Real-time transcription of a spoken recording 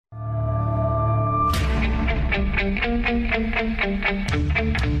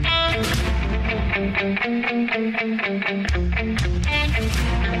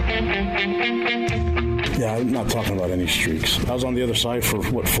Yeah, I'm not talking about any streaks. I was on the other side for,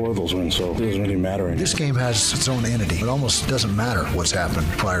 4 of those wins, so it doesn't really matter anymore. This game has its own entity. It almost doesn't matter what's happened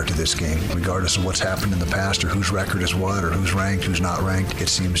prior to this game, regardless of what's happened in the past or whose record is what or who's ranked, who's not ranked. It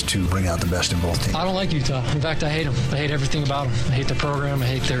seems to bring out the best in both teams. I don't like Utah. In fact, I hate them. I hate everything about them. I hate their program. I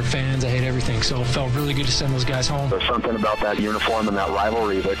hate their fans. I hate everything. So it felt really good to send those guys home. There's something about that uniform and that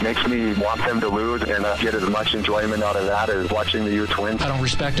rivalry that makes me want them to lose and get as much enjoyment out of that as watching the Utes win. I don't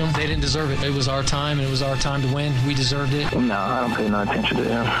respect them. They didn't deserve it. It was our time, and it was our time to win. We deserved it. No, I don't pay no attention to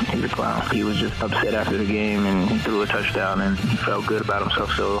him. He's a clown. He was just upset after the game, and he threw a touchdown, and he felt good about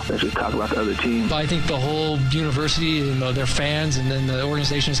himself. So let's just talk about the other team. I think the whole university and their fans and then the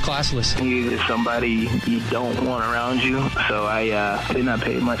organization is classless. He is somebody you don't want around you, so I did not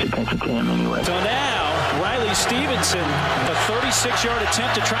pay much attention to him anyway. So now, Riley Stevenson, the 36-yard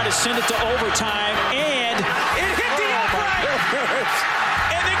attempt to try to send it to overtime, and it hit the upright!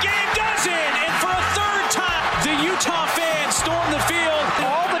 And the game does end, and for a third time, the Utah fans storm the field.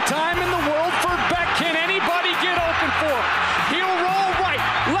 All the time in the world for Beck. Can anybody get open for him? He'll roll right,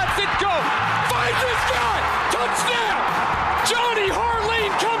 lets it go, finds this guy, touchdown! Johnny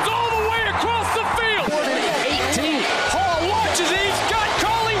Harline comes all the way across the field. 18. Hall watches it, he's got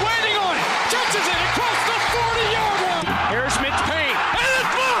Coley waiting on it, catches it across the 40-yard line. Here's Mitch Payne, and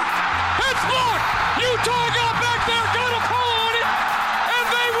it's blocked! It's blocked! Utah got back there, got a pull on it, and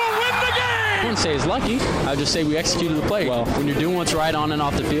they will win the game! I wouldn't say it's lucky. I would just say we executed the play well. When you're doing what's right on and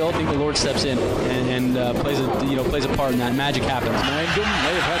off the field, I think the Lord steps in and plays a part in that. Magic happens. Mangum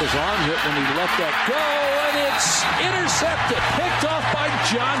may have had his arm hit when he let that go, and it's intercepted, picked off by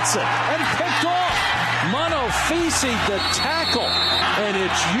Johnson, and picked off. Monofisi the tackle, and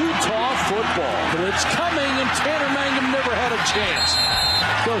it's Utah football. But it's coming, and Tanner Mangum never had a chance.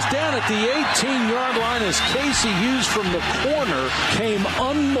 Goes down at the 18-yard line as Casey Hughes from the corner came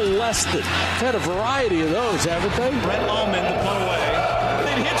unmolested. Had a variety of those, haven't they? Brett Allman to pull away.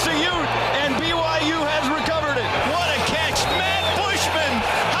 It hits a Ute, and BYU has recovered it. What a catch. Matt Bushman.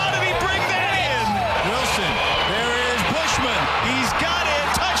 How did he bring that in? Wilson. There is Bushman. He's got it.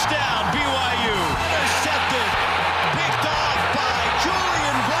 Touchdown, BYU. Intercepted. Picked off by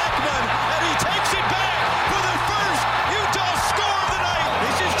Julian Blackman, and he takes it back for the first Utah score of the night.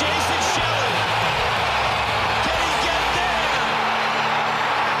 This is Jason Shelley. Can he get there?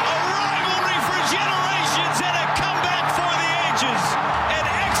 A rivalry for generations and a comeback for the ages. An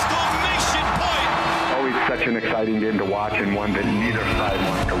exclamation point. Always such an exciting game to watch and one that neither side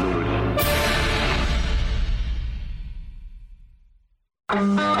wants to lose.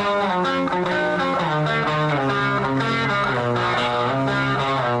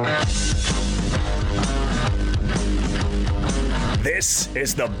 This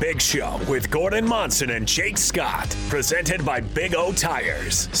is The Big Show with Gordon Monson and Jake Scott, presented by Big O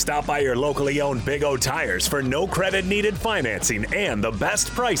Tires. Stop by your locally owned Big O Tires for no credit needed financing and the best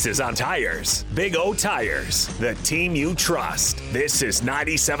prices on tires. Big O Tires, the team you trust. This is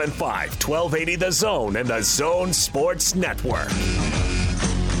 97.5, 1280 The Zone and the Zone Sports Network.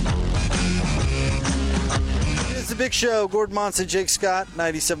 The Big Show, Gordon Monson, Jake Scott,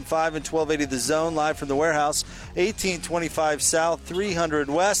 97.5 and 1280 The Zone, live from the warehouse, 1825 South, 300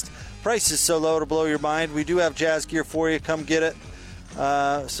 West. Price is so low to blow your mind. We do have jazz gear for you. Come get it.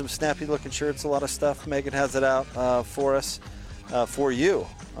 Some snappy-looking shirts, a lot of stuff. Megan has it out for us, for you,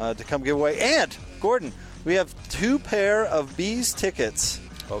 to come give away. And, Gordon, we have 2 pair of Bees tickets.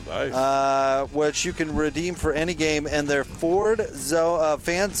 Oh, nice. Which you can redeem for any game, and they're Ford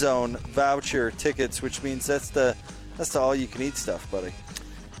Fan Zone voucher tickets, which means that's the all-you-can-eat stuff, buddy.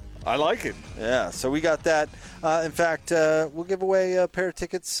 I like it. Yeah, so we got that. In fact, we'll give away a pair of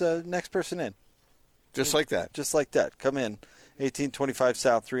tickets next person in. Just like that. Just like that. Come in. 1825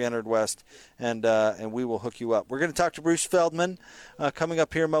 South, 300 West, and we will hook you up. We're going to talk to Bruce Feldman coming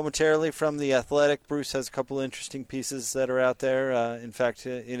up here momentarily from The Athletic. Bruce has a couple of interesting pieces that are out there. In fact,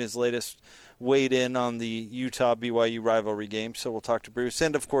 in his latest weighed in on the Utah-BYU rivalry game. So we'll talk to Bruce.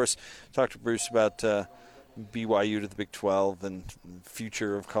 And, of course, talk to Bruce about BYU to the Big 12 and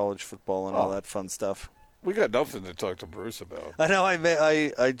future of college football and all that fun stuff. We got nothing to talk to Bruce about. I know.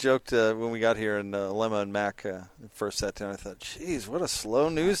 I joked when we got here and Lemma and Mac first sat down. I thought, "Geez, what a slow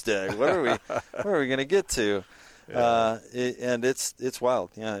news day. What are we going to get to?" Yeah. And it's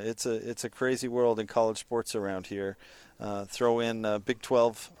wild. Yeah, it's a crazy world in college sports around here. Throw in Big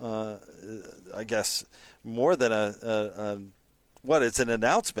 12. I guess more than it's an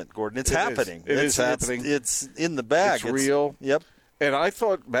announcement, Gordon. It's happening. It is happening. It's in the bag. It's real. Yep. And I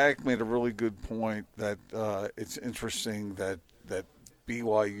thought Mac made a really good point that it's interesting that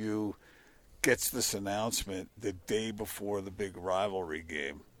BYU gets this announcement the day before the big rivalry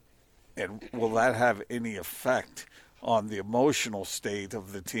game. And will that have any effect on the emotional state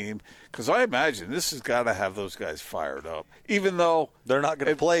of the team? Because I imagine this has got to have those guys fired up, even though they're not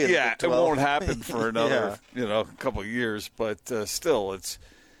going to play. Yeah, it won't happen for another couple of years. But still,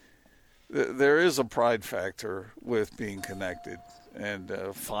 there is a pride factor with being connected, and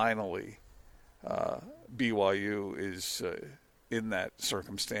finally, BYU is in that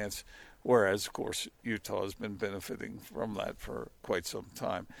circumstance. Whereas, of course, Utah has been benefiting from that for quite some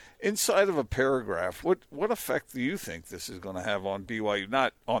time. Inside of a paragraph, what effect do you think this is going to have on BYU?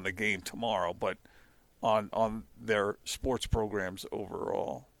 Not on the game tomorrow, but on their sports programs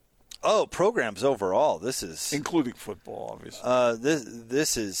overall. Oh, programs overall. This is including football, obviously.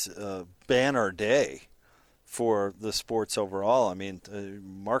 This is banner day for the sports overall. I mean,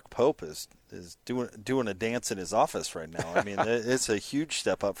 Mark Pope is doing a dance in his office right now. I mean, it's a huge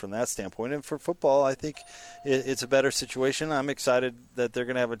step up from that standpoint. And for football, I think it's a better situation. I'm excited that they're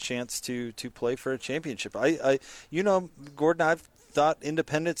going to have a chance to play for a championship. Gordon, I've thought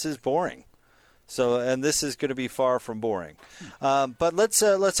independence is boring. So, and this is going to be far from boring. But let's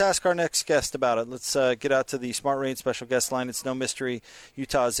ask our next guest about it. Let's get out to the Smart Rain special guest line. It's no mystery.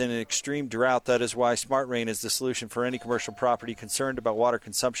 Utah is in an extreme drought. That is why Smart Rain is the solution for any commercial property concerned about water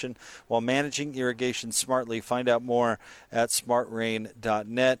consumption while managing irrigation smartly. Find out more at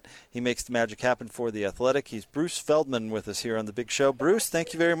smartrain.net. He makes the magic happen for The Athletic. He's Bruce Feldman with us here on The Big Show. Bruce,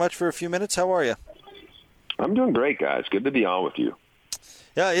 thank you very much for a few minutes. How are you? I'm doing great, guys. Good to be on with you.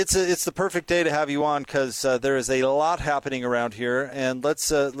 Yeah, it's the perfect day to have you on because there is a lot happening around here. And let's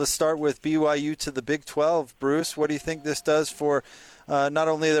start with BYU to the Big 12. Bruce, what do you think this does for not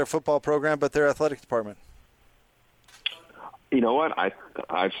only their football program but their athletic department? You know what?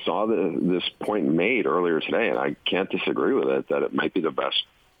 I saw this point made earlier today, and I can't disagree with it, that it might be the best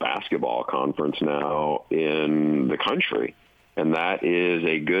basketball conference now in the country. And that is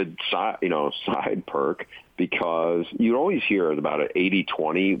a good side perk, because you always hear about an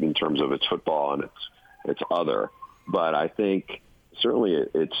 80-20 in terms of its football and its other. But I think certainly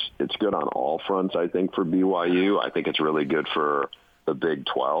it's good on all fronts, I think, for BYU. I think it's really good for the Big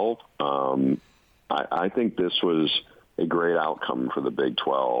 12. I think this was a great outcome for the Big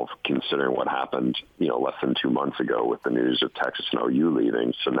 12, considering what happened, less than 2 months ago with the news of Texas and OU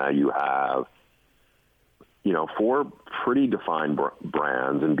leaving. So now you have, 4 pretty defined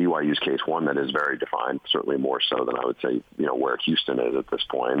brands. In BYU's case, one that is very defined, certainly more so than I would say, where Houston is at this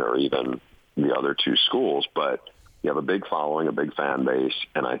point, or even the other 2 schools. But you have a big following, a big fan base,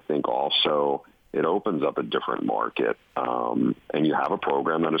 and I think also it opens up a different market. And you have a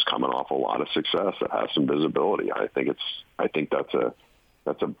program that is coming off a lot of success that has some visibility. I think that's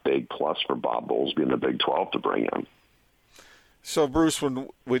a big plus for Bob Bowlesby in the Big 12 to bring in. So, Bruce, when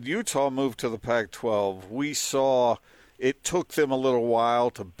Utah moved to the Pac-12, we saw it took them a little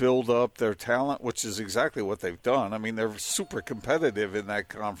while to build up their talent, which is exactly what they've done. I mean, they're super competitive in that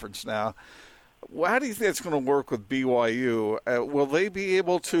conference now. How do you think it's going to work with BYU? Will they be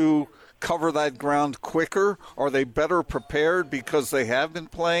able to cover that ground quicker? Are they better prepared because they have been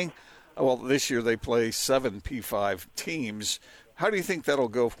playing? Well, this year they play 7 P5 teams. How do you think that'll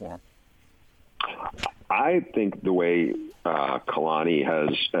go for them? I think the way Kalani has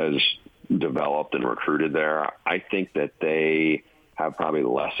developed and recruited there, I think that they have probably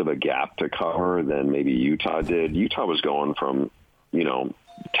less of a gap to cover than maybe Utah did. Utah was going from,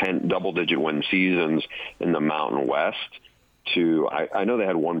 10 double-digit win seasons in the Mountain West to, I know they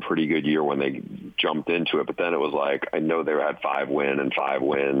had one pretty good year when they jumped into it, but then it was like, I know they had 5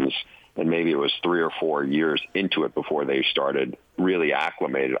 wins, and maybe it was 3 or 4 years into it before they started really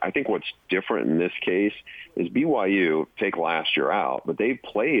acclimated. I think what's different in this case is BYU, take last year out, but they've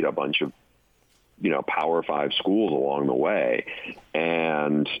played a bunch of, Power 5 schools along the way.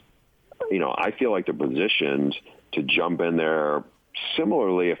 And, I feel like they're positioned to jump in there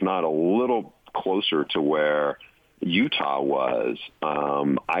similarly, if not a little closer to where Utah was.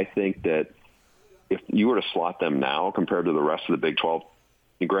 I think that if you were to slot them now compared to the rest of the Big 12,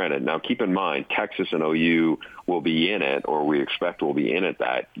 granted, now keep in mind, Texas and OU will be in it, or we expect will be in it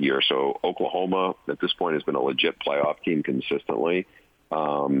that year. So Oklahoma, at this point, has been a legit playoff team consistently.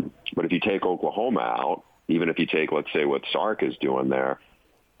 But if you take Oklahoma out, even if you take, let's say, what Sark is doing there,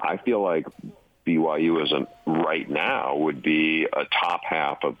 I feel like BYU isn't right now would be a top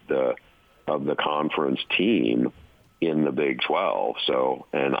half of the conference team in the Big 12. So,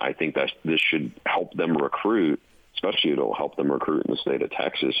 and I think that this should help them recruit. Especially it'll help them recruit in the state of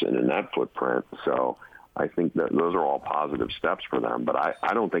Texas and in that footprint. So I think that those are all positive steps for them. But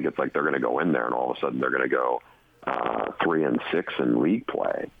I don't think it's like they're going to go in there and all of a sudden they're going to go 3-6 in league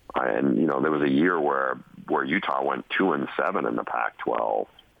play. And, there was a year where Utah went 2-7 in the Pac-12.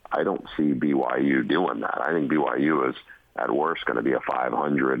 I don't see BYU doing that. I think BYU is at worst going to be a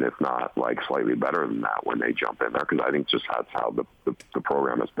 500, if not like slightly better than that when they jump in there, because I think just that's how the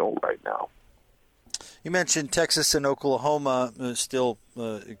program is built right now. You mentioned Texas and Oklahoma still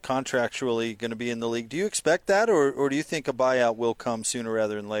contractually going to be in the league. Do you expect that, or do you think a buyout will come sooner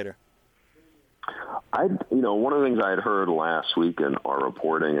rather than later? One of the things I had heard last week in our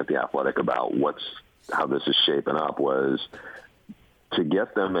reporting at The Athletic about how this is shaping up was to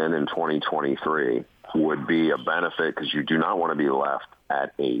get them in 2023 would be a benefit because you do not want to be left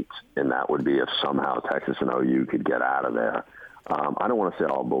at 8, and that would be if somehow Texas and OU could get out of there. I don't want to say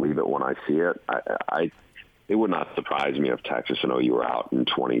I'll believe it when I see it. It would not surprise me if Texas and OU are out in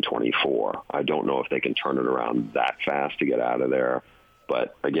 2024. I don't know if they can turn it around that fast to get out of there.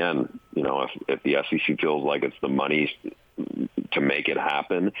 But again, if the SEC feels like it's the money to make it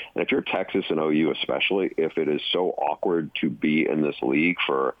happen, and if you're Texas and OU especially, if it is so awkward to be in this league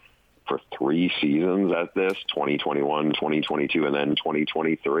for 3 seasons at this, 2021, 2022, and then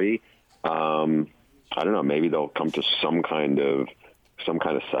 2023, I don't know, maybe they'll come to some kind of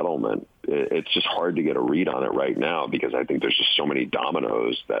settlement. It's just hard to get a read on it right now because I think there's just so many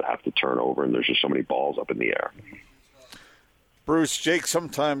dominoes that have to turn over and there's just so many balls up in the air. Bruce, Jake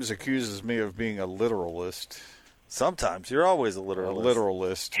sometimes accuses me of being a literalist. Sometimes. You're always a literalist. A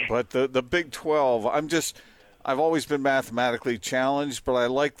literalist. But the Big 12, I've always been mathematically challenged, but I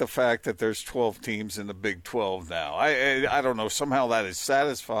like the fact that there's 12 teams in the Big 12 now. I don't know, somehow that is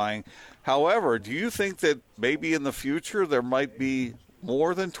satisfying. However, do you think that maybe in the future there might be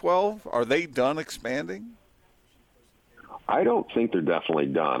more than 12? Are they done expanding? I don't think they're definitely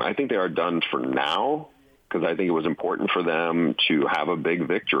done. I think they are done for now because I think it was important for them to have a big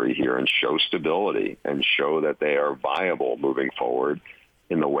victory here and show stability and show that they are viable moving forward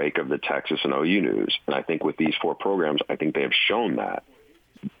in the wake of the Texas and OU news. And I think with these 4 programs, I think they have shown that.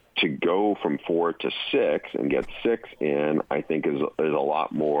 To go from 4 to 6 and get 6 in, I think is a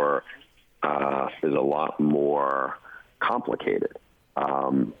lot more complicated.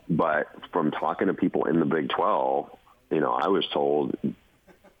 But from talking to people in the Big 12, I was told,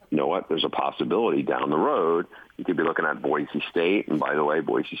 there's a possibility down the road. You could be looking at Boise State. And by the way,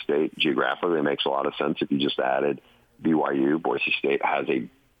 Boise State geographically makes a lot of sense if you just added BYU. Boise State has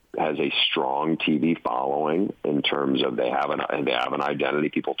a strong TV following in terms of they have an identity.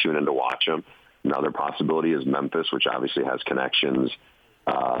 People tune in to watch them. Another possibility is Memphis, which obviously has connections,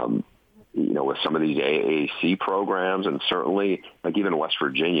 with some of these AAC programs, and certainly like even West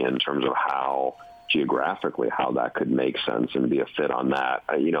Virginia in terms of how geographically how that could make sense and be a fit on that.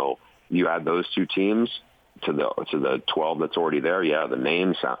 You add those 2 teams to the 12 that's already there. Yeah, the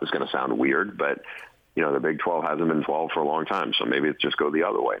name is going to sound weird, but the Big 12 hasn't been 12 for a long time, so maybe it's just go the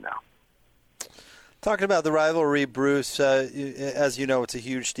other way now. Talking about the rivalry, Bruce, as you know, it's a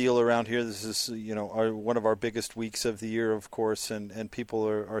huge deal around here. This is, one of our biggest weeks of the year, of course, and people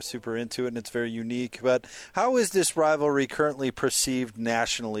are super into it, and it's very unique. But how is this rivalry currently perceived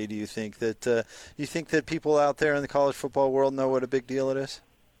nationally, do you think? That people out there in the college football world know what a big deal it is?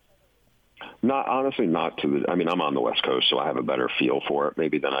 I'm on the West Coast, so I have a better feel for it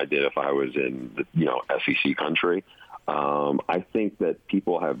maybe than I did if I was in, SEC country. I think that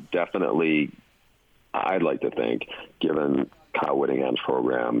people have definitely, I'd like to think, given Kyle Whittingham's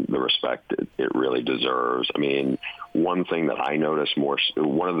program the respect it really deserves. I mean, one thing that I noticed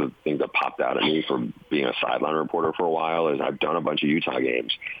one of the things that popped out at me for being a sideline reporter for a while is I've done a bunch of Utah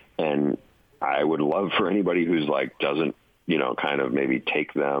games, and I would love for anybody who's doesn't, kind of maybe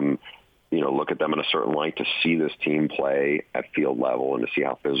take them, look at them in a certain light to see this team play at field level and to see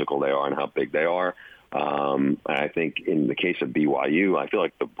how physical they are and how big they are. And I think in the case of BYU, I feel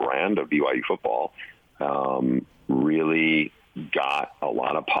like the brand of BYU football really got a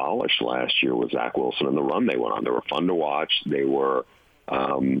lot of polish last year with Zach Wilson and the run they went on. They were fun to watch. They were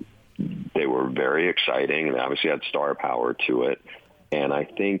very exciting, and obviously had star power to it. And I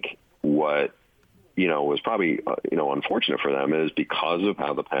think what was probably unfortunate for them is because of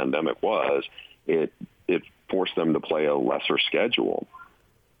how the pandemic was, it forced them to play a lesser schedule.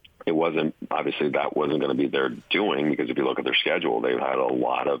 It wasn't, obviously that wasn't going to be their doing, because if you look at their schedule, they've had a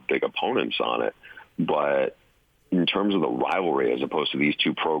lot of big opponents on it. But in terms of the rivalry, as opposed to these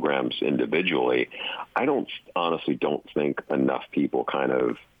 2 programs individually, I honestly don't think enough people kind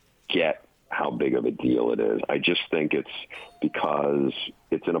of get how big of a deal it is. I just think it's because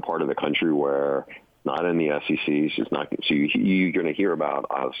it's in a part of the country where not in the SEC. It's not. So you're going to hear about,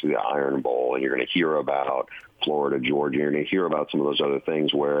 obviously, the Iron Bowl, and you're going to hear about Florida, Georgia. You're going to hear about some of those other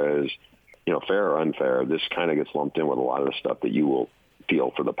things, whereas, fair or unfair, this kind of gets lumped in with a lot of the stuff that you will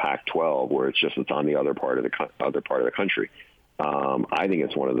feel for the Pac-12, where it's on the other part of the country. I think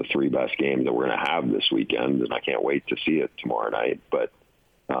it's one of the three best games that we're going to have this weekend, and I can't wait to see it tomorrow night. But,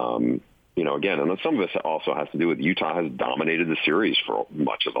 again, and some of this also has to do with Utah has dominated the series for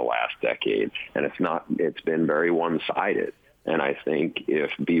much of the last decade, and it's been very one-sided. And I think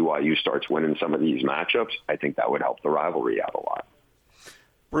if BYU starts winning some of these matchups, I think that would help the rivalry out a lot.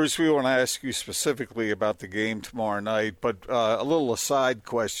 Bruce, we want to ask you specifically about the game tomorrow night, but a little aside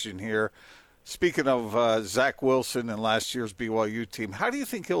question here. Speaking of Zach Wilson and last year's BYU team, how do you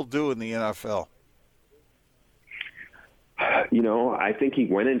think he'll do in the NFL? I think he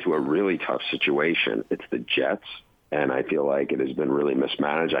went into a really tough situation. It's the Jets, and I feel like it has been really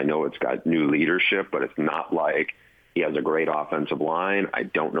mismanaged. I know it's got new leadership, but it's not like he has a great offensive line. I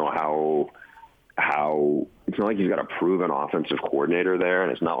don't know how it's not like he's got a proven offensive coordinator there,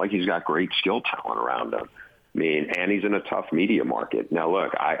 and it's not like he's got great skill talent around him. And he's in a tough media market. Now,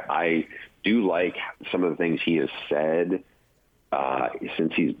 look, I do like some of the things he has said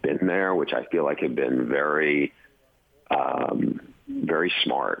since he's been there, which I feel like have been very, very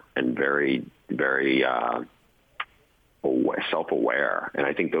smart and very, very self-aware. And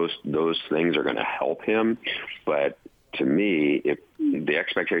I think those things are going to help him. But to me, if the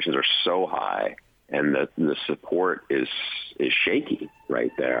expectations are so high and the support is shaky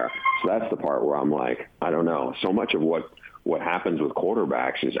right there, so that's the part where I'm like, I don't know. So much of what happens with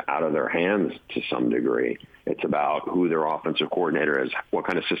quarterbacks is out of their hands to some degree. It's about who their offensive coordinator is, what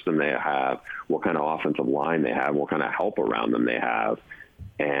kind of system they have, what kind of offensive line they have, what kind of help around them they have.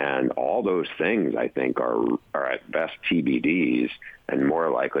 And all those things, I think, are at best TBDs and more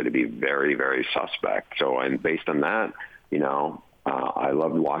likely to be very, very suspect. So, and based on that, I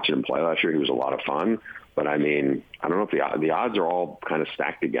loved watching him play last year. He was a lot of fun. But, I don't know if the odds are all kind of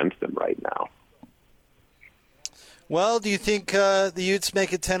stacked against him right now. Well, do you think the Utes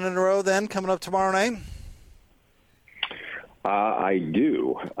make it 10 in a row then coming up tomorrow night? I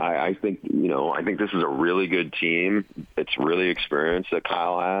do. I think, I think this is a really good team. It's really experienced that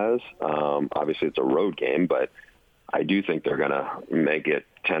Kyle has. Obviously, it's a road game, but I do think they're going to make it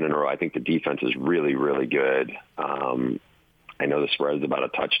 10 in a row. I think the defense is really, really good. I know the spread's about a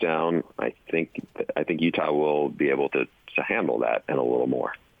touchdown. I think Utah will be able to handle that and a little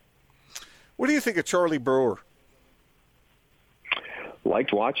more. What do you think of Charlie Brewer?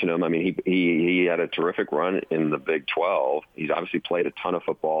 Liked watching him. He had a terrific run in the Big 12. He's obviously played a ton of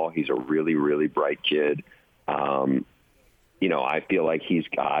football. He's a really, really bright kid. I feel like he's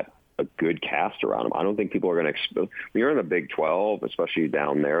got a good cast around him. I don't think people are going to when you're in the Big 12, especially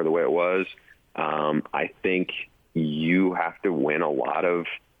down there the way it was, I think you have to win a lot of,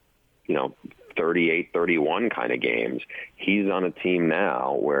 38-31 kind of games. He's on a team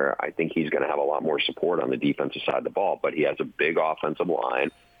now where I think he's going to have a lot more support on the defensive side of the ball, but he has a big offensive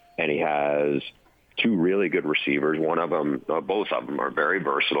line and he has two really good receivers. One of them, both of them are very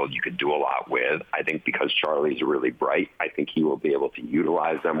versatile. You could do a lot with. I think because Charlie's really bright, I think he will be able to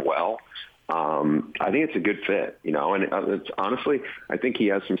utilize them well. I think it's a good fit, and it's honestly, I think he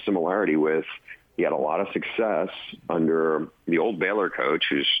has some similarity with, he had a lot of success under the old Baylor coach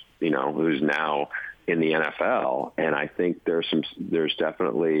who's now in the NFL. And I think there's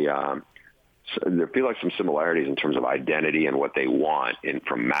definitely, there feel like some similarities in terms of identity and what they want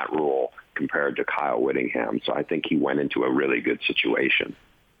from Matt Rule compared to Kyle Whittingham. So I think he went into a really good situation.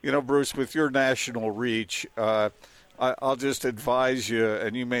 Bruce, with your national reach, I'll just advise you,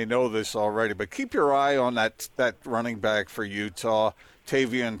 and you may know this already, but keep your eye on that running back for Utah,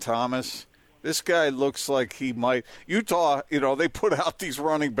 Tavion Thomas. This guy looks like he might. Utah, they put out these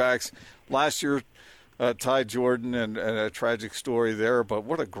running backs last year. Ty Jordan and a tragic story there, but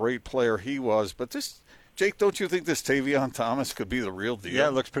what a great player he was. But Jake, don't you think this Tavion Thomas could be the real deal? Yeah,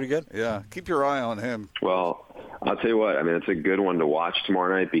 it looks pretty good. Yeah, keep your eye on him. Well, I'll tell you what. It's a good one to watch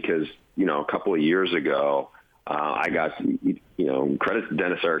tomorrow night because, a couple of years ago, I got, credit to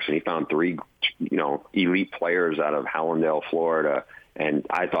Dennis Erickson. He found three, elite players out of Hallandale, Florida. And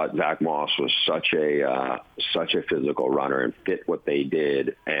I thought Zach Moss was such a physical runner and fit what they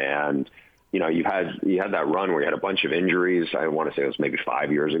did. And, you had that run where you had a bunch of injuries. I want to say it was maybe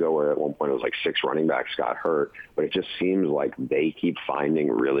 5 years ago where at one point it was like 6 running backs got hurt. But it just seems like they keep finding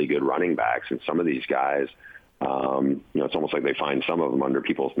really good running backs. And some of these guys, it's almost like they find some of them under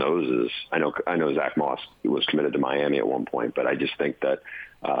people's noses. I know Zach Moss was committed to Miami at one point, but I just think that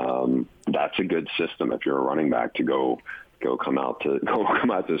that's a good system if you're a running back to go go come out to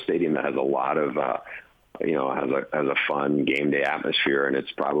a stadium that has a lot of has a fun game day atmosphere, and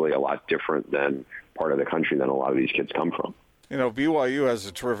it's probably a lot different than part of the country than a lot of these kids come from. BYU has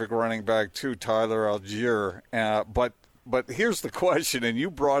a terrific running back too, Tyler Algier. But here's the question, and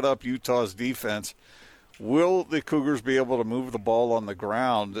you brought up Utah's defense. Will the Cougars be able to move the ball on the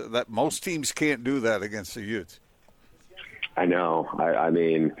ground? That most teams can't do that against the Utes. I know. I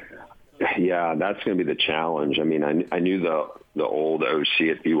mean, yeah, that's going to be the challenge. I mean, I knew the old OC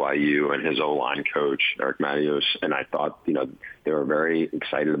at BYU and his O-line coach, Eric Mattios, and I thought, they were very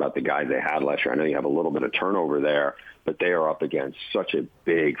excited about the guys they had last year. I know you have a little bit of turnover there, but they are up against such a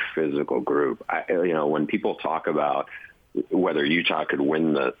big physical group. When people talk about whether Utah could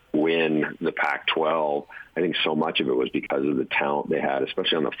win the Pac-12, I think so much of it was because of the talent they had,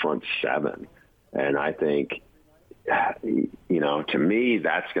 especially on the front seven. And I think, to me,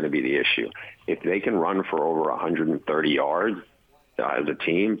 that's going to be the issue. If they can run for over 130 yards as a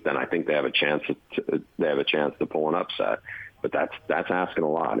team, then I think they have a chance to pull an upset. But that's asking a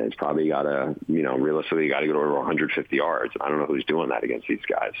lot. It's probably got to, realistically, got to go over 150 yards. I don't know who's doing that against these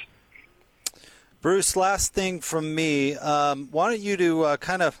guys. Bruce, last thing from me. Why don't you do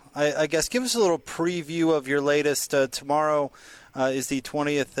kind of, I guess, give us a little preview of your latest. Tomorrow is the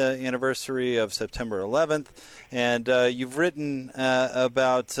 20th anniversary of September 11th, and you've written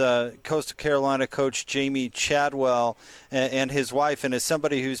about Coastal Carolina coach Jamie Chadwell and his wife, and as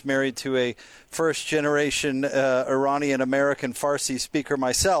somebody who's married to a first-generation Iranian-American Farsi speaker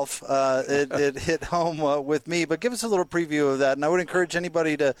myself, it hit home with me. But give us a little preview of that, and I would encourage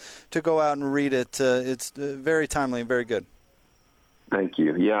anybody to go out and read it. It's very timely and very good. Thank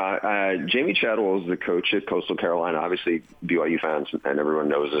you. Yeah, Jamie Chadwell is the coach at Coastal Carolina. Obviously, BYU fans and everyone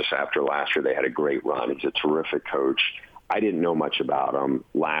knows this. After last year, they had a great run. He's a terrific coach. I didn't know much about him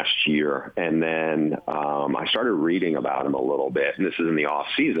last year, and then I started reading about him a little bit, and this is in the off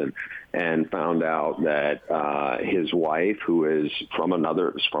season, and found out that his wife, who is from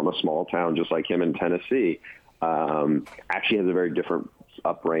a small town just like him in Tennessee, actually has a very different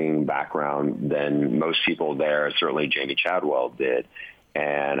upbringing background than most people there. Certainly Jamie Chadwell did.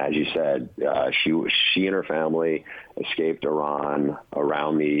 And as you said, she and her family escaped Iran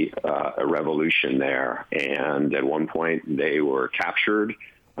around the revolution there. And at one point they were captured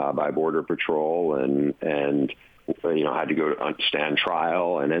by Border Patrol and had to go stand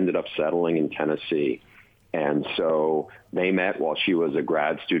trial and ended up settling in Tennessee. And so they met while she was a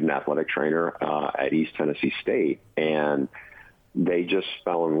grad student athletic trainer at East Tennessee State. And they just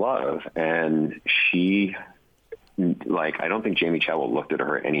fell in love, and she, I don't think Jamie Chadwell looked at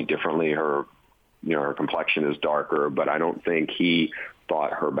her any differently. Her complexion is darker, but I don't think he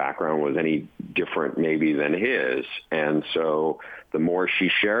thought her background was any different maybe than his. And so the more she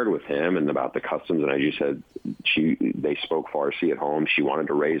shared with him and about the customs, and as you said, they spoke Farsi at home. She wanted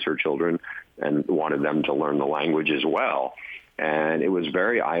to raise her children and wanted them to learn the language as well. And it was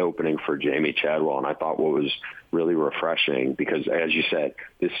very eye-opening for Jamie Chadwell, and I thought what was really refreshing, because as you said,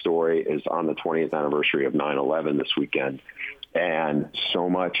 this story is on the 20th anniversary of 9/11 this weekend, and so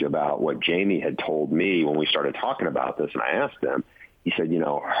much about what Jamie had told me when we started talking about this, and I asked him, he said,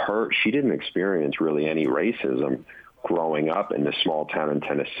 she didn't experience really any racism growing up in this small town in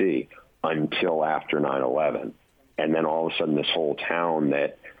Tennessee until after 9/11. And then all of a sudden this whole town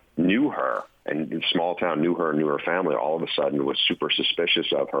that knew her, and the small town knew her family, all of a sudden was super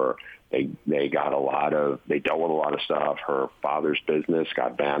suspicious of her. They dealt with a lot of stuff. Her father's business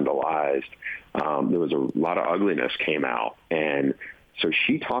got vandalized. There was a lot of ugliness came out. And so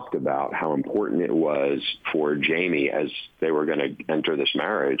she talked about how important it was for Jamie, as they were going to enter this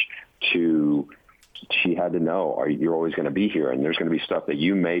marriage, she had to know, you're always going to be here, and there's going to be stuff that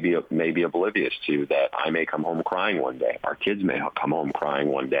you may be oblivious to, that I may come home crying one day. Our kids may come home crying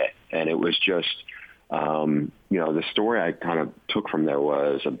one day. And it was just, the story I kind of took from there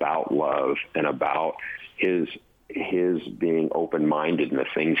was about love and about his being open-minded and the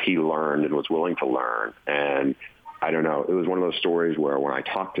things he learned and was willing to learn. And I don't know, it was one of those stories where when I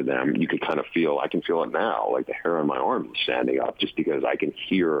talked to them, you could kind of I can feel it now, like the hair on my arm is standing up, just because I can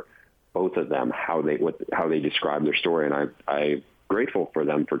hear both of them, how they describe their story. And I'm grateful for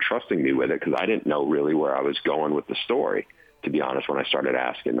them for trusting me with it, because I didn't know really where I was going with the story, to be honest, when I started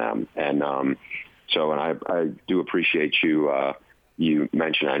asking them. And I do appreciate you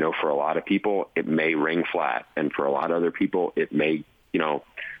mentioned, I know for a lot of people it may ring flat, and for a lot of other people it may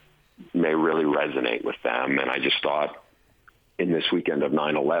really resonate with them. And I just thought in this weekend of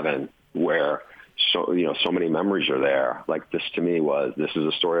 9/11, where so many memories are there. Like, this to me this is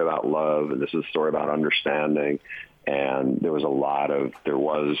a story about love, and this is a story about understanding. And there was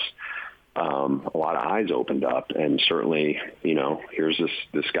a lot of eyes opened up. And certainly, here's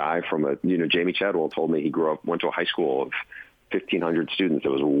this guy from Jamie Chadwell told me he went to a high school of 1,500 students.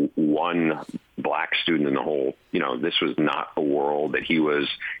 There was one black student in the whole, this was not a world that he was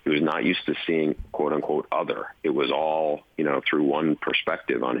not used to seeing, quote unquote, other. It was all, through one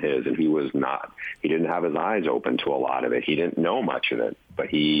perspective on his, and he didn't have his eyes open to a lot of it. He didn't know much of it, but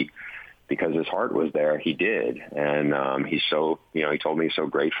because his heart was there, he did. And he's so, he told me he's so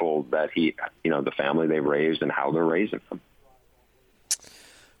grateful that the family they've raised and how they're raising him.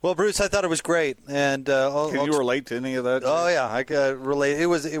 Well, Bruce, I thought it was great, and can you relate to any of that? Oh yeah, I relate. It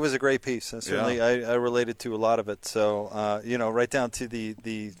was a great piece. Certainly, I related to a lot of it. So right down to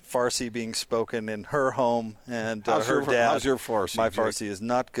the Farsi being spoken in her home and her dad. How's your Farsi? My Farsi is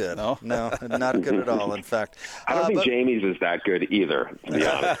not good. No, not good at all. In fact, I don't think Jamie's is that good either, to be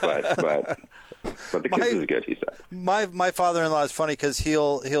honest. But the kids is good, he said. My father-in-law is funny because he's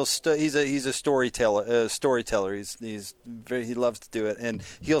a storyteller. He loves to do it, and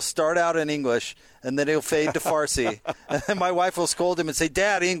he'll start out in English and then he'll fade to Farsi. And my wife will scold him and say,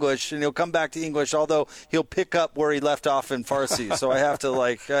 "Dad, English," and he'll come back to English. Although he'll pick up where he left off in Farsi, so I have to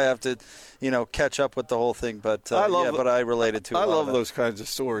catch up with the whole thing. But I related to it. I love those kinds of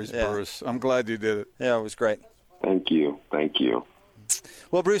stories, Bruce. I'm glad you did it. Yeah, it was great. Thank you.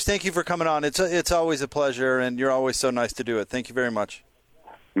 Well, Bruce, thank you for coming on. It's always a pleasure, and you're always so nice to do it. Thank you very much.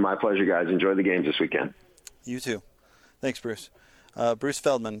 My pleasure, guys. Enjoy the games this weekend. You too. Thanks, Bruce. Bruce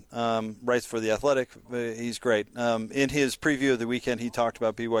Feldman writes for The Athletic. He's great. In his preview of the weekend, he talked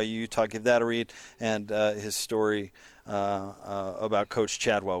about BYU Utah. Give that a read. And his story about Coach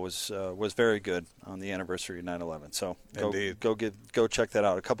Chadwell was very good on the anniversary of 9/11. So go check that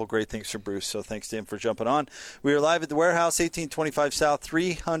out. A couple great things from Bruce. So thanks to him for jumping on. We are live at the warehouse, 1825 South,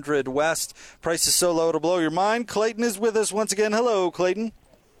 300 West. Price is so low to blow your mind. Clayton is with us once again. Hello, Clayton.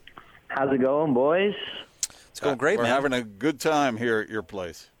 How's it going, boys? It's going great, We're man. having a good time here at your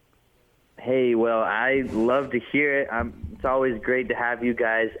place. Hey, well, I love to hear it. It's always great to have you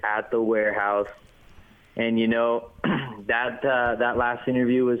guys at the warehouse. And, that last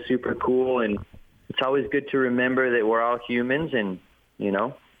interview was super cool. And it's always good to remember that we're all humans and,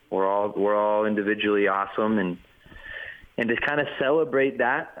 we're all individually awesome. And to kind of celebrate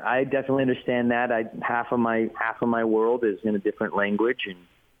that, I definitely understand that. Half of my world is in a different language, and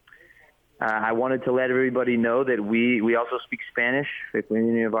I wanted to let everybody know that we also speak Spanish. If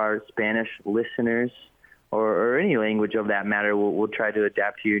any of our Spanish listeners or any language of that matter, we'll try to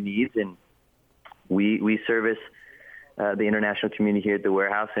adapt to your needs. And we service the international community here at the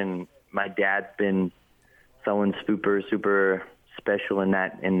warehouse. And my dad's been someone super, super special in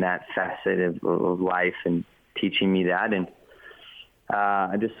that facet of life and teaching me that. And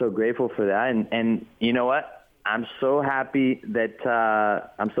I'm just so grateful for that. And you know what? I'm so happy that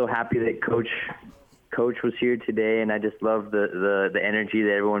Coach was here today, and I just love the energy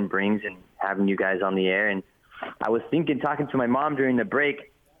that everyone brings and having you guys on the air. And I was talking to my mom during the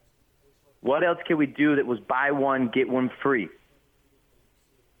break, what else can we do that was buy one get one free?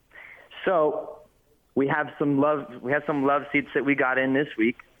 So we have some love seats that we got in this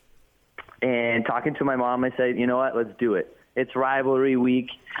week. And talking to my mom, I said, you know what? Let's do it. It's rivalry week.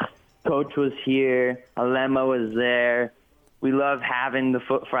 Coach was here. Alema was there. We love having the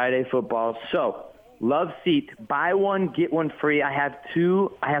Friday football. So, love seat. Buy one, get one free. I have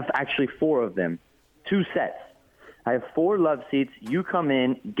actually 4 of them. 2 sets. I have 4 love seats. You come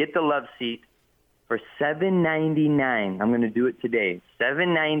in, get the love seat for $7.99. I'm going to do it today.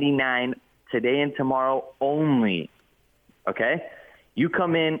 $7.99 today and tomorrow only. Okay? You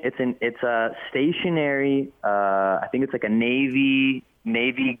come in. It's a stationary. I think it's like a navy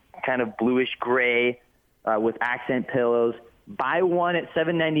kind of bluish gray with accent pillows. Buy one at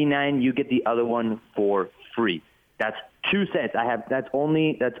 $7.99. You get the other one for free. That's 2 sets. I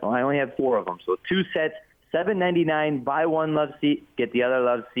only have 4 of them. So 2 sets, $7.99. Buy one love seat, get the other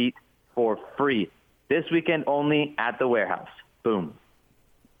love seat for free. This weekend only at the warehouse. Boom.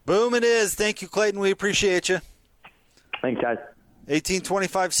 Boom it is. Thank you, Clayton. We appreciate you. Thanks, guys.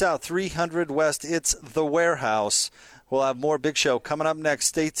 1825 South, 300 West. It's the warehouse. We'll have more Big Show coming up next.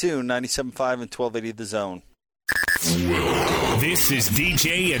 Stay tuned. 97.5 and 1280 The Zone. This is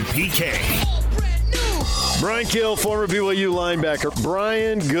DJ and PK Brian Kill, former BYU linebacker.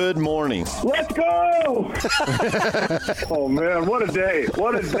 Brian, good morning. Let's go! Oh, man, what a day.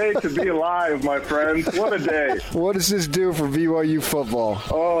 What a day to be alive, my friends. What a day. What does this do for BYU football?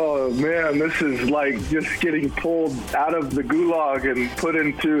 Oh, man, this is like just getting pulled out of the gulag and put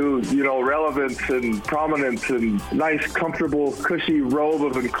into, relevance and prominence and nice, comfortable, cushy robe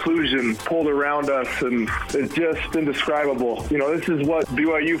of inclusion pulled around us, and it's just indescribable. This is what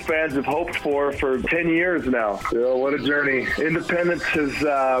BYU fans have hoped for 10 years now. What a journey. Independence has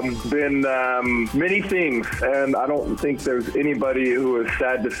been many things, and I don't think there's anybody who is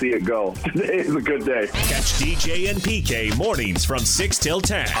sad to see it go. Today is a good day. Catch DJ and PK mornings from 6 till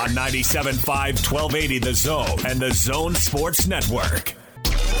 10 on 97.5 1280 The Zone and The Zone Sports Network.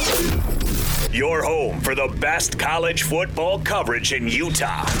 Your home for the best college football coverage in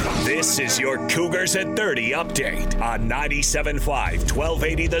Utah. This is your Cougars at 30 update on 97.5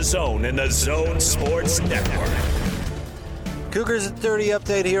 1280 The Zone and The Zone Sports Network. Cougars at 30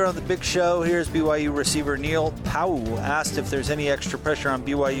 update here on the big show. Here's BYU receiver Neil Powell asked if there's any extra pressure on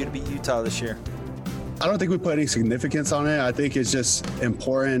BYU to beat Utah this year. I don't think we put any significance on it. I think it's just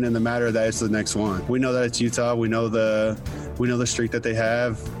important in the matter that it's the next one. We know that it's Utah. We know the streak that they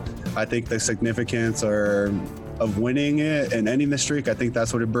have. I think the significance of winning it and ending the streak, I think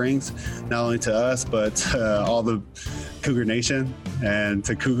that's what it brings, not only to us, but all the Cougar Nation and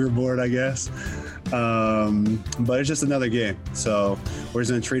to Cougar Board, I guess. But it's just another game. So we're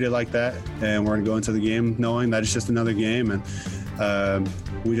just going to treat it like that, and we're going to go into the game knowing that it's just another game. And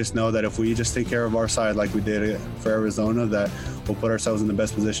we just know that if we just take care of our side like we did for Arizona, that we'll put ourselves in the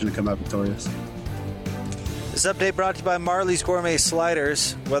best position to come out victorious. This update brought to you by Marley's Gourmet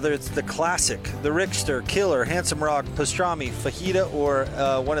Sliders. Whether it's the classic, the Rickster, Killer, Handsome Rock, Pastrami, Fajita, or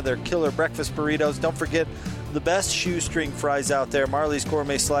one of their killer breakfast burritos, don't forget the best shoestring fries out there. Marley's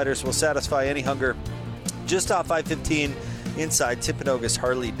Gourmet Sliders will satisfy any hunger. Just off I-15 inside Timpanogos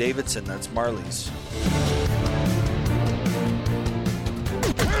Harley-Davidson. That's Marley's.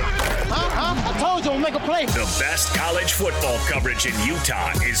 I told you we'll make a play. The best college football coverage in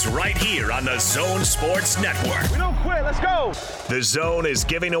Utah is right here on the Zone Sports Network. We don't quit. Let's go. The Zone is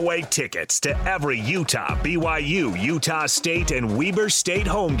giving away tickets to every Utah, BYU, Utah State, and Weber State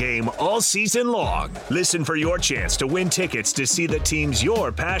home game all season long. Listen for your chance to win tickets to see the teams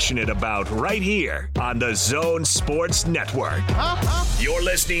you're passionate about right here on the Zone Sports Network. You're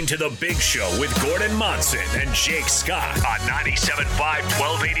listening to The Big Show with Gordon Monson and Jake Scott on 97.5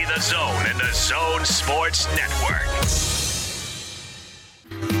 1280 The Zone and the Zone Sports Network.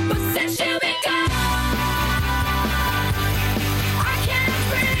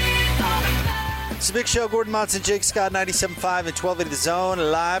 It's the Big Show. Gordon Monson, Jake Scott, 97.5 and 1280 The Zone,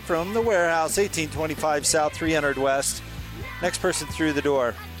 live from the warehouse, 1825 South, 300 West. Next person through the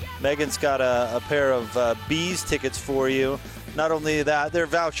door. Megan's got a pair of Bees tickets for you. Not only that, they're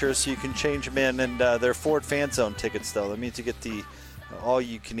vouchers, so you can change them in, and they're Ford Fan Zone tickets, though. That means you get the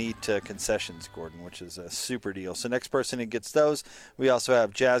all-you-can-eat concessions, Gordon, which is a super deal. So next person who gets those, we also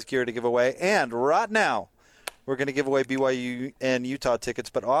have Jazz gear to give away. And right now, we're going to give away BYU and Utah tickets,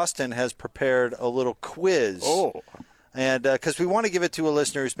 but Austin has prepared a little quiz. Oh. And because we want to give it to a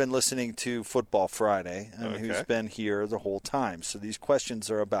listener who's been listening to Football Friday and who's been here the whole time. So these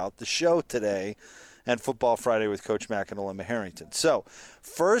questions are about the show today and Football Friday with Coach Mack and Olema Harrington. So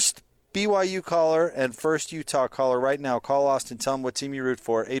first BYU caller and first Utah caller right now. Call Austin. Tell them what team you root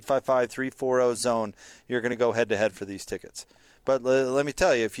for. 855-340-ZONE. You're going to go head-to-head for these tickets. But let me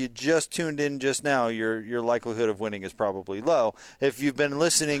tell you, if you just tuned in just now, your likelihood of winning is probably low. If you've been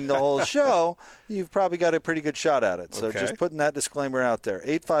listening the whole show, you've probably got a pretty good shot at it. So just putting that disclaimer out there.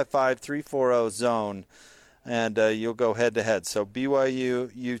 855-340-ZONE, and you'll go head-to-head. So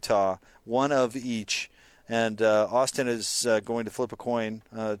BYU, Utah, one of each. And Austin is going to flip a coin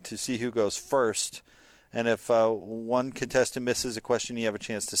to see who goes first. And if one contestant misses a question, you have a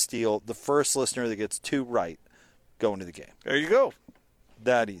chance to steal. The first listener that gets two right, going to the game. There you go.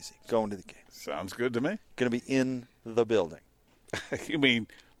 That easy. Going to the game. Sounds good to me. Going to be in the building. You mean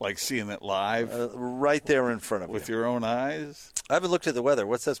like seeing it live? Right there in front of you. With your own eyes? I haven't looked at the weather.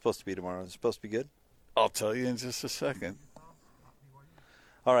 What's that supposed to be tomorrow? Is it supposed to be good? I'll tell you in just a second.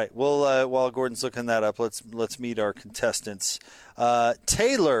 All right. Well, while Gordon's looking that up, let's meet our contestants.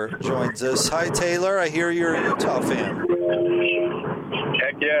 Taylor joins us. Hi, Taylor. I hear you're a Utah fan.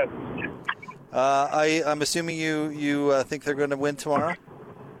 Heck yes. I'm assuming you think they're going to win tomorrow?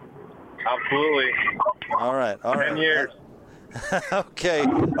 Absolutely. All right. 10 years. Okay.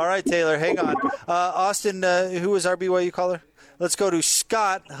 All right, Taylor. Hang on. Austin, who is our BYU caller? Let's go to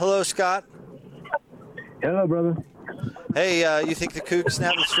Scott. Hello, Scott. Hello, brother. Hey, you think the Cougs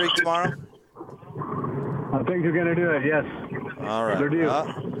snap the streak tomorrow? I think they're going to do it, yes. All right. They're due.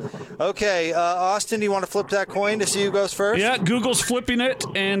 Okay, Austin, do you want to flip that coin to see who goes first? Yeah, Google's flipping it,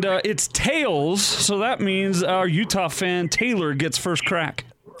 and it's tails, so that means our Utah fan Taylor gets first crack.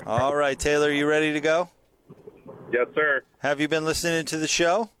 All right, Taylor, you ready to go? Yes, sir. Have you been listening to the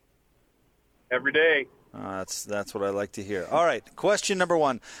show? Every day. That's what I like to hear. All right, question number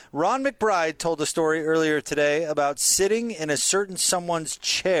 1. Ron McBride told a story earlier today about sitting in a certain someone's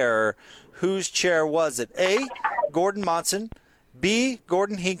chair. Whose chair was it? A, Gordon Monson, B,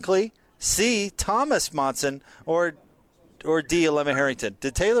 Gordon Hinckley, C, Thomas Monson, or D, Alema Harrington.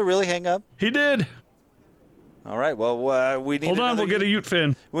 Did Taylor really hang up? He did. All right, well, we need. Hold on, we'll get a Ute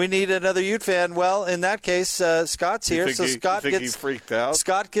fan. We need another Ute fan. Well, in that case, Scott's here, so Scott gets. He freaked out?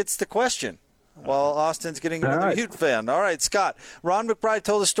 Scott gets the question, while Austin's getting another Ute fan. All right, Scott. Ron McBride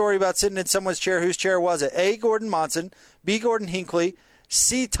told a story about sitting in someone's chair. Whose chair was it? A, Gordon Monson, B, Gordon Hinckley,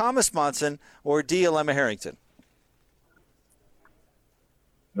 C, Thomas Monson, or D, Alema Harrington?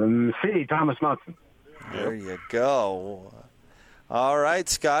 C, Thomas Monson. There you go. All right,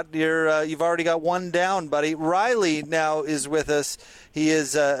 Scott, you've already got one down, buddy. Riley now is with us. He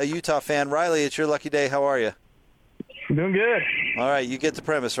is a Utah fan. Riley, it's your lucky day. How are you? Doing good. All right, you get the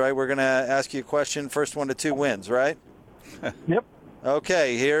premise, right? We're going to ask you a question. First 1 to 2 wins, right? Yep.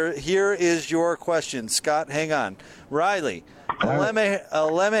 Okay, here is your question. Scott, hang on. Riley,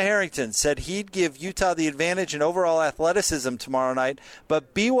 Alema Harrington said he'd give Utah the advantage in overall athleticism tomorrow night,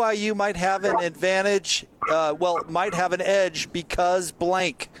 but BYU might have an advantage, might have an edge because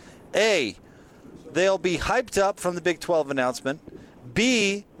blank. A, they'll be hyped up from the Big 12 announcement.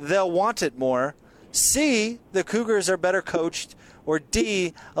 B, they'll want it more. C, the Cougars are better coached. Or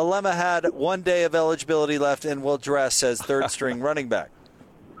D, Alema had 1 day of eligibility left and will dress as third-string running back.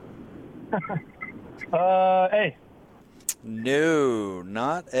 A. No,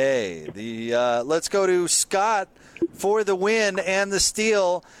 not A. Let's go to Scott for the win and the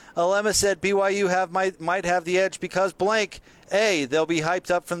steal. Alema said BYU might have the edge because blank. A, they'll be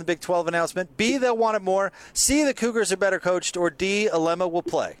hyped up from the Big 12 announcement. B, they'll want it more. C, the Cougars are better coached. Or D, Alema will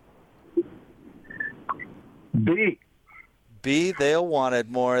play. B, they'll want it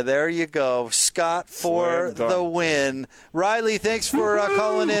more. There you go. Scott for the win. Riley, thanks for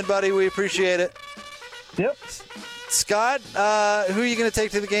calling in, buddy. We appreciate it. Yep. Scott, who are you going to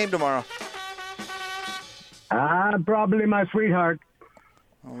take to the game tomorrow? Probably my sweetheart.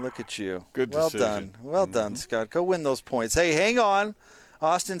 Oh, look at you. Good well decision. done. Well done, Scott. Go win those points. Hey, hang on.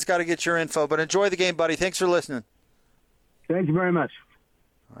 Austin's got to get your info, but enjoy the game, buddy. Thanks for listening. Thank you very much.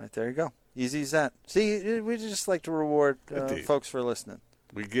 All right, there you go. Easy as that. See, we just like to reward folks for listening.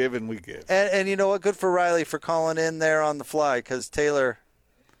 We give and we give. And you know what? Good for Riley for calling in there on the fly because Taylor,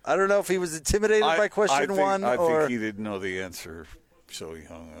 I don't know if he was intimidated by question 1 I or. think he didn't know the answer, so he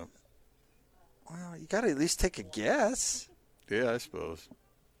hung up. Well, you got to at least take a guess. Yeah, I suppose.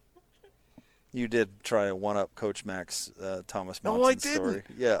 You did try to one-up Coach Mack's Thomas Monson No, I didn't. story.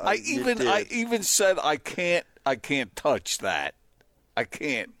 Yeah, I even said I can't touch that. I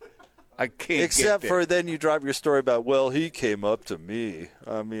can't. Except for then you drop your story about, well, he came up to me.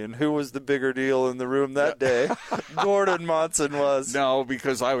 I mean, who was the bigger deal in the room that day? Gordon Monson was. No,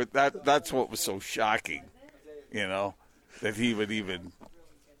 because that's what was so shocking, that he would even,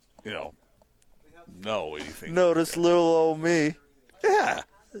 know anything. Notice little old me. Yeah.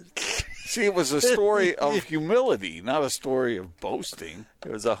 See, it was a story of humility, not a story of boasting.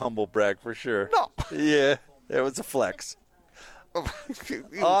 It was a humble brag for sure. No. Yeah, it was a flex.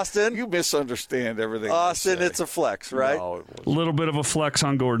 Austin, you misunderstand everything. Austin, it's a flex, right? No, a little bit of a flex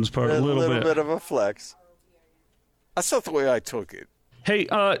on Gordon's part. A little bit of a flex. That's not the way I took it. Hey,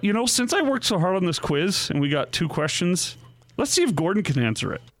 since I worked so hard on this quiz and we got 2 questions, let's see if Gordon can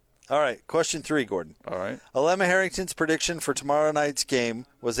answer it. All right, question 3, Gordon. All right. Alema Harrington's prediction for tomorrow night's game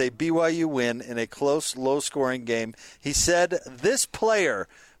was a BYU win in a close, low-scoring game. He said this player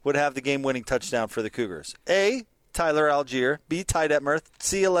would have the game-winning touchdown for the Cougars. A, Tyler Algier, B, Ty Detmerth,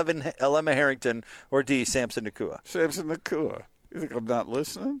 C, Alema Harrington, or D, Samson Nakua. Samson Nakua. You think I'm not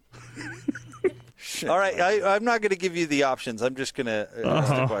listening? All right, I'm not going to give you the options. I'm just going to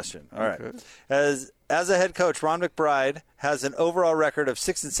ask the question. All right. Okay. As a head coach, Ron McBride has an overall record of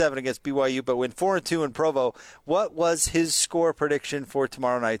 6-7 against BYU, but went 4-2 in Provo. What was his score prediction for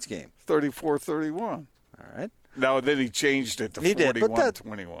tomorrow night's game? 34-31. All right. No, then he changed it to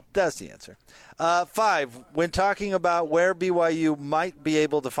 41-21. That's the answer. 5, when talking about where BYU might be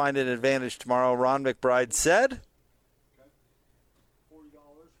able to find an advantage tomorrow, Ron McBride said,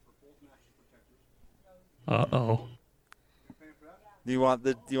 Uh-oh. Do you want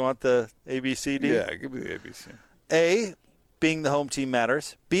the ABCD? Yeah, give me the ABC. A, being the home team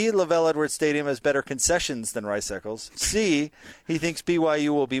matters. B, Lavelle Edwards Stadium has better concessions than Rice-Eccles. C, he thinks BYU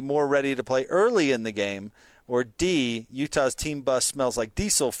will be more ready to play early in the game. Or D, Utah's team bus smells like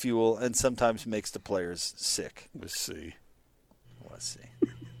diesel fuel and sometimes makes the players sick. Let's see.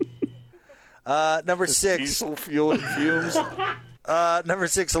 Number 6. Diesel fuel and fumes. Number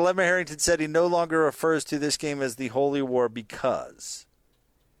 6, Alema Harrington said he no longer refers to this game as the Holy War because...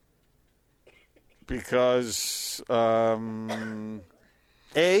 Because, A,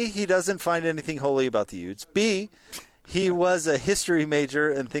 he doesn't find anything holy about the Utes. B, he was a history major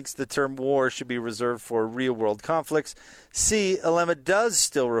and thinks the term war should be reserved for real-world conflicts. C, Alema does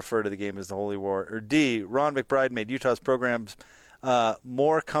still refer to the game as the Holy War. Or D, Ron McBride made Utah's programs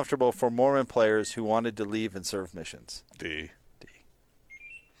more comfortable for Mormon players who wanted to leave and serve missions. D.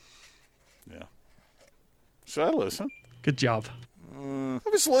 Yeah. Should I listen? Good job. I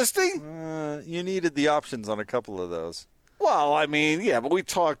was listening. You needed the options on a couple of those. Well, I mean, yeah, but we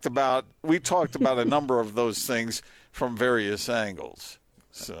talked about a number of those things from various angles.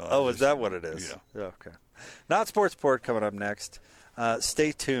 So is that what it is? Yeah. Okay. Not Sports Report coming up next.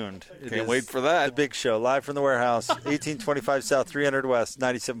 Stay tuned. Can't wait for that. The Big Show, live from the warehouse, 1825 South, 300 West,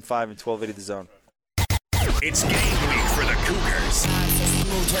 97.5 and 1280 The Zone. It's game week for the Cougars.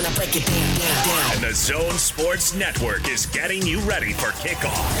 And the Zone Sports Network is getting you ready for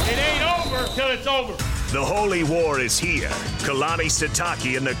kickoff. It ain't over till it's over. The Holy War is here. Kalani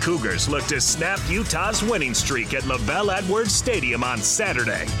Sitake and the Cougars look to snap Utah's winning streak at Lavelle Edwards Stadium on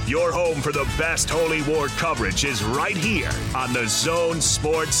Saturday. Your home for the best Holy War coverage is right here on the Zone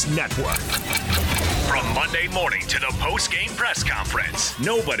Sports Network. From Monday morning to the post-game press conference,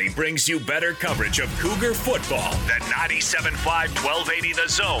 nobody brings you better coverage of Cougar football than 97.5 1280 The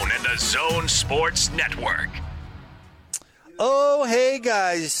Zone and the Zone Sports Network. Oh, hey,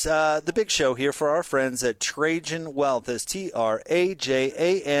 guys. The Big Show here for our friends at Trajan Wealth. It's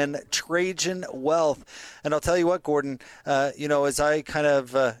Trajan, Trajan Wealth. And I'll tell you what, Gordon, as I kind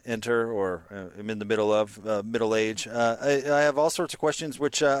of enter or am in the middle of middle age, I have all sorts of questions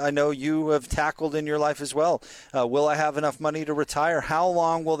which I know you have tackled in your life as well. Will I have enough money to retire? How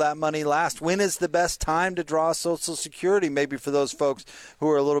long will that money last? When is the best time to draw Social Security, maybe for those folks who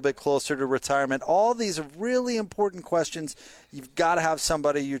are a little bit closer to retirement? All these are really important questions. You've got to have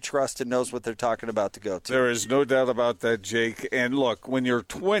somebody you trust and knows what they're talking about to go to. There is no doubt about that, Jake. And look, when you're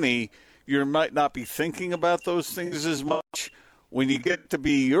 20, you might not be thinking about those things as much. When you get to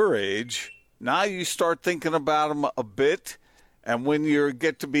be your age, now you start thinking about them a bit. And when you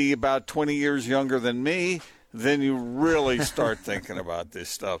get to be about 20 years younger than me, then you really start thinking about this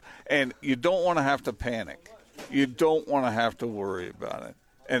stuff. And you don't want to have to panic. You don't want to have to worry about it.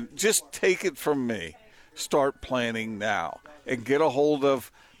 And just take it from me. Start planning now and get a hold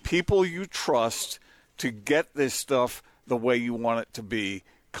of people you trust to get this stuff the way you want it to be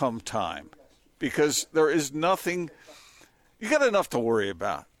come time. Because there is nothing, you got enough to worry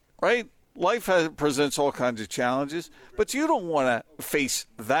about, right? Life presents all kinds of challenges, but you don't want to face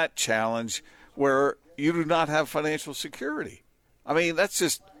that challenge where you do not have financial security. I mean, that's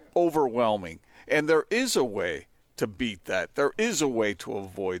just overwhelming. And there is a way to beat that. There is a way to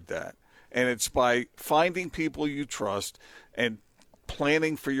avoid that. And it's by finding people you trust and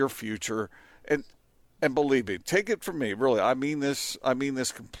planning for your future. And believe me, take it from me, really. I mean this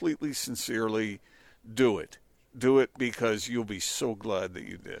completely sincerely. Do it. Do it because you'll be so glad that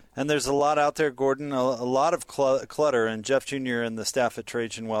you did. And there's a lot out there, Gordon, a lot of clutter, and Jeff Jr. and the staff at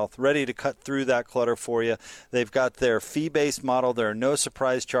Trajan Wealth ready to cut through that clutter for you. They've got their fee-based model. There are no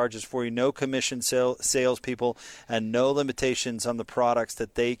surprise charges for you, no commission salespeople, and no limitations on the products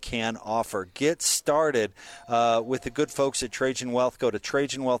that they can offer. Get started with the good folks at Trajan Wealth. Go to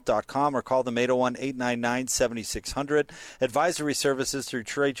TrajanWealth.com or call them 801-899-7600. Advisory services through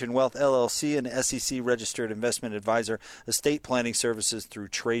Trajan Wealth, LLC, an SEC-registered investment advisor. Estate planning services through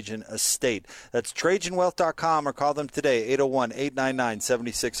Trajan Estate. That's TrajanWealth.com or call them today,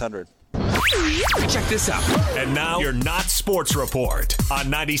 801-899-7600. Check this out. And now your Not Sports Report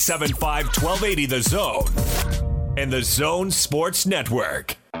on 97.5 1280 The Zone and the Zone Sports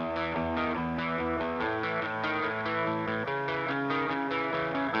Network.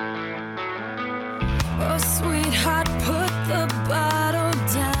 Oh, sweetheart, put the bottle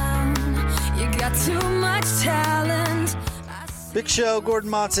down. You got too much talent. Big Show, Gordon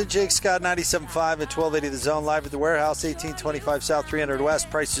Monson, Jake Scott, 97.5 and 1280 The Zone, live at the warehouse, 1825 South, 300 West.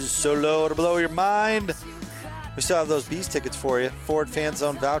 Prices so low to blow your mind. We still have those Bees tickets for you. Ford Fan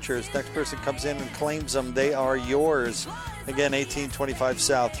Zone vouchers. Next person comes in and claims them. They are yours. Again, 1825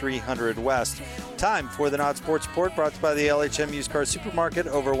 South, 300 West. Time for the Not Sports Report, brought to you by the LHM Used Car Supermarket.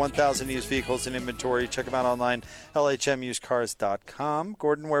 Over 1,000 used vehicles in inventory. Check them out online, lhmusedcars.com.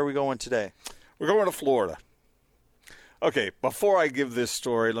 Gordon, where are we going today? We're going to Florida. Okay, before I give this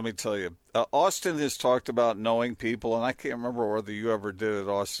story, let me tell you. Austin has talked about knowing people, and I can't remember whether you ever did it,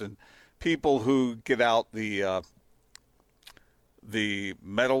 Austin, people who get out the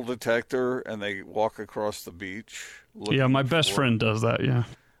metal detector and they walk across the beach. Yeah, my best friend does that, yeah.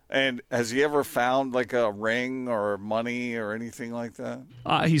 And has he ever found like a ring or money or anything like that?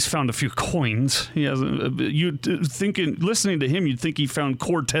 He's found a few coins. He hasn't. Listening to him, you'd think he found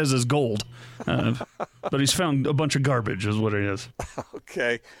Cortez's gold, but he's found a bunch of garbage, is what it is.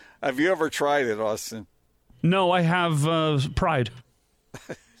 Okay, have you ever tried it, Austin? No, I have pride.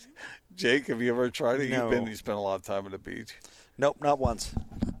 Jake, have you ever tried it? No. You spent a lot of time at the beach. Nope, not once.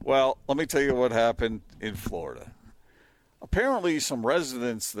 Well, let me tell you what happened in Florida. Apparently, some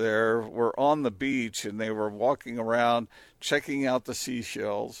residents there were on the beach and they were walking around checking out the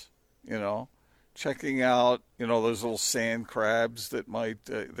seashells, checking out, those little sand crabs that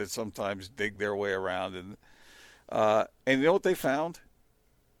that sometimes dig their way around. And you know what they found?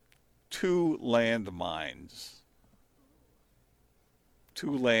 2 landmines. 2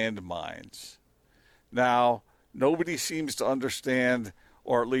 landmines. Now, nobody seems to understand,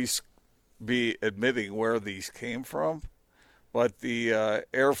 or at least be admitting where these came from. But the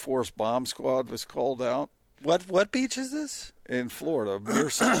Air Force bomb squad was called out. What beach is this? In Florida,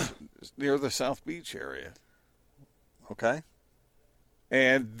 near the South Beach area. Okay.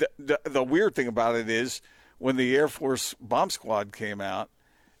 And the weird thing about it is when the Air Force bomb squad came out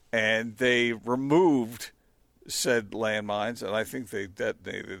and they removed said landmines, and I think they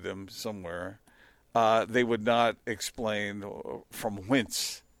detonated them somewhere, they would not explain from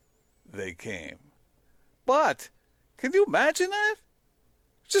whence they came. But can you imagine that?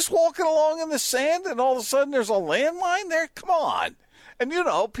 Just walking along in the sand and all of a sudden there's a landmine there? Come on. And,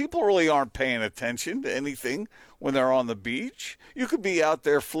 people really aren't paying attention to anything when they're on the beach. You could be out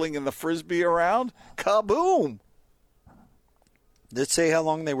there flinging the Frisbee around. Kaboom. Did it say how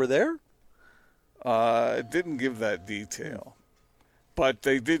long they were there? It didn't give that detail. But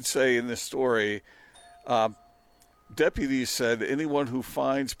they did say in the story, deputies said anyone who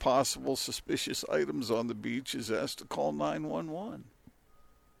finds possible suspicious items on the beach is asked to call 911.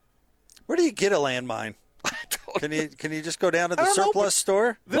 Where do you get a landmine? Can you just go down to the surplus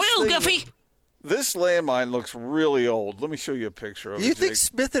store? Guffey. This landmine looks really old. Let me show you a picture of it. You think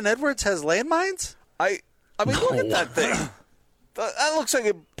Smith & Edwards has landmines? I mean, look at that thing. That looks like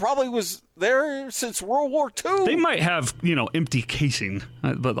it probably was there since World War II. They might have, empty casing,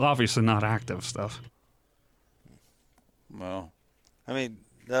 but obviously not active stuff. Well, I mean,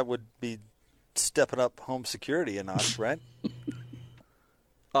 that would be stepping up home security a notch, right?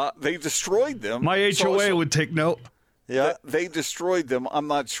 They destroyed them. My HOA would take note. Yeah, they destroyed them. I'm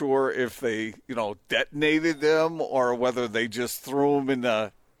not sure if they, detonated them or whether they just threw them in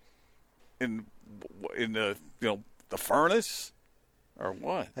the the furnace or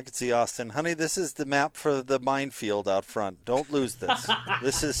what. I could see Austin, honey. This is the map for the minefield out front. Don't lose this.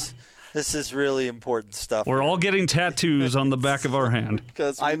 This is really important stuff. We're all getting tattoos on the back of our hand.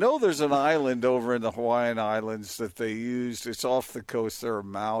 I know there's an island over in the Hawaiian Islands that they used. It's off the coast there of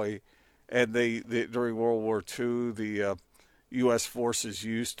Maui. And they during World War II, the U.S. forces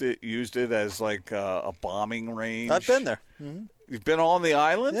used it as like a bombing range. I've been there. Mm-hmm. You've been on the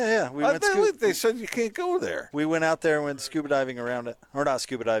island? Yeah. They said you can't go there. We went out there and went scuba diving around it. Or not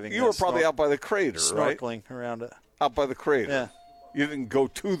scuba diving. You were probably out by the crater, right? Snorkeling around it. Out by the crater. Yeah. You didn't go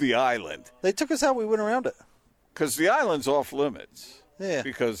to the island. They took us out. We went around it. Because the island's off limits. Yeah.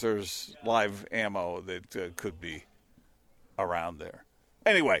 Because there's live ammo that could be around there.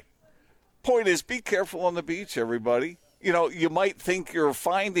 Anyway, point is, be careful on the beach, everybody. You might think you're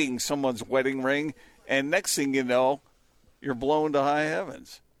finding someone's wedding ring, and next thing you know, you're blown to high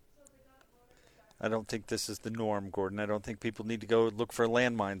heavens. I don't think this is the norm, Gordon. I don't think people need to go look for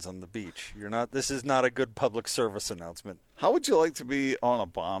landmines on the beach. This is not a good public service announcement. How would you like to be on a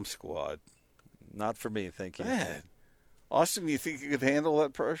bomb squad? Not for me, thank you. Man. Austin, you think you could handle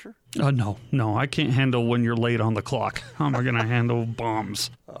that pressure? No, I can't handle when you're late on the clock. How am I going to handle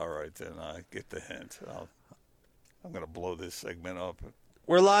bombs? All right, then I get the hint. I'm going to blow this segment up.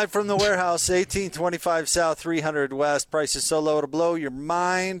 We're live from the warehouse, 1825 South, 300 West. Price is so low to blow your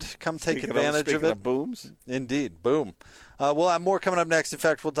mind. Come take advantage of it. Of booms? Indeed, boom. We'll have more coming up next. In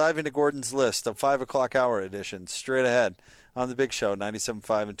fact, we'll dive into Gordon's list of 5 o'clock hour editions straight ahead on The Big Show, 97.5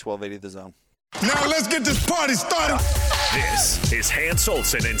 and 1280 The Zone. Now let's get this party started. This is Hans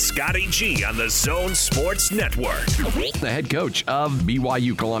Olsen and Scotty G on the Zone Sports Network. The head coach of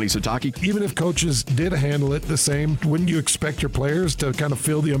BYU, Kalani Sitake. Even if coaches did handle it the same, wouldn't you expect your players to kind of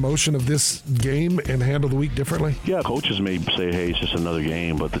feel the emotion of this game and handle the week differently? Yeah, coaches may say, hey, it's just another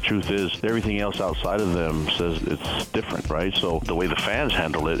game, but the truth is everything else outside of them says it's different, right? So the way the fans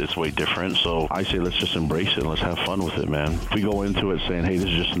handle it, it's way different. So I say let's just embrace it and let's have fun with it, man. If we go into it saying, hey, this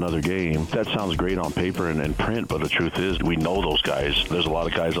is just another game, that sounds great on paper and print, but the truth is we know those guys. There's a lot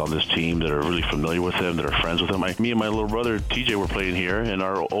of guys on this team that are really familiar with him, that are friends with him. Me and my little brother, TJ, were playing here, and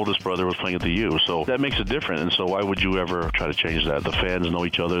our oldest brother was playing at the U. So that makes it different, and so why would you ever try to change that? The fans know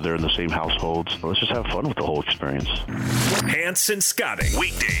each other. They're in the same households. So let's just have fun with the whole experience. Hans and Scotty,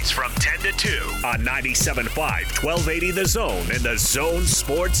 weekdays from 10 to 2 on 97.5, 1280 The Zone and the Zone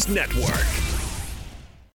Sports Network.